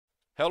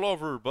Hello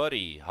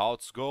everybody,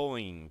 how's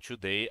going?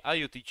 Today I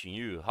will teaching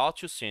you how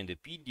to send a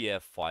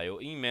PDF file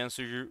in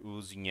Messenger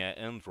using an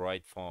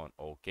Android phone,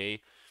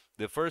 okay?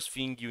 The first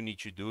thing you need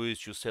to do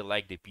is to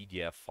select the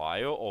PDF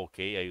file,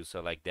 okay? I will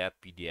select that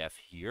PDF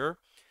here.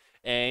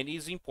 And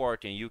it's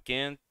important, you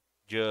can't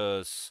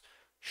just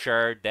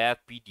share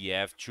that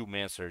PDF to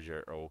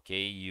Messenger,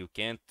 okay? You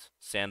can't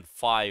send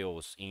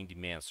files in the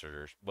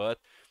Messenger, but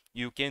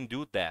you can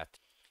do that.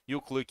 You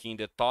click in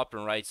the top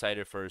and right side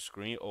of your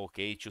screen,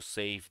 okay, to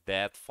save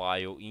that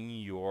file in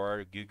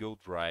your Google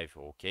Drive,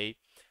 okay?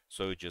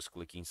 So you just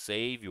click in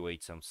save, you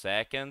wait some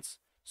seconds.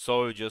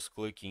 So you just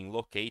click in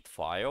locate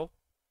file.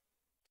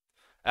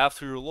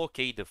 After you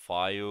locate the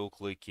file,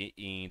 click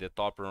in the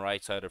top and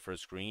right side of your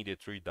screen, the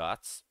three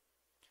dots.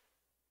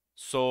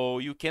 So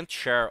you can't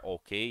share,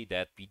 okay,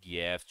 that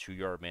PDF to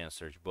your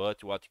message,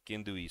 but what you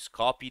can do is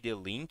copy the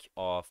link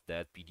of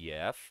that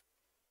PDF.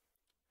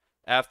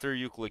 After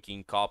you click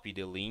in copy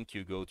the link,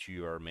 you go to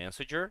your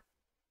messenger.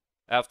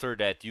 After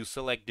that, you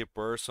select the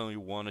person you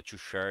wanted to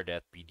share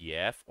that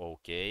PDF,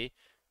 okay,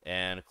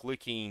 and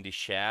clicking in the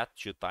chat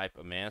to type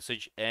a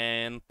message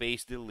and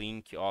paste the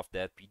link of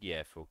that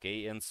PDF,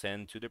 okay, and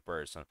send to the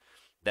person.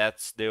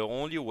 That's the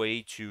only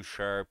way to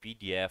share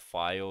PDF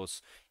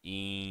files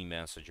in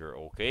Messenger,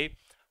 okay?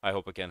 I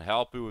hope I can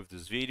help you with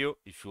this video.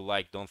 If you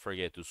like, don't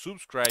forget to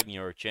subscribe in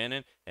our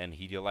channel and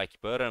hit the like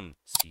button.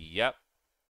 See ya!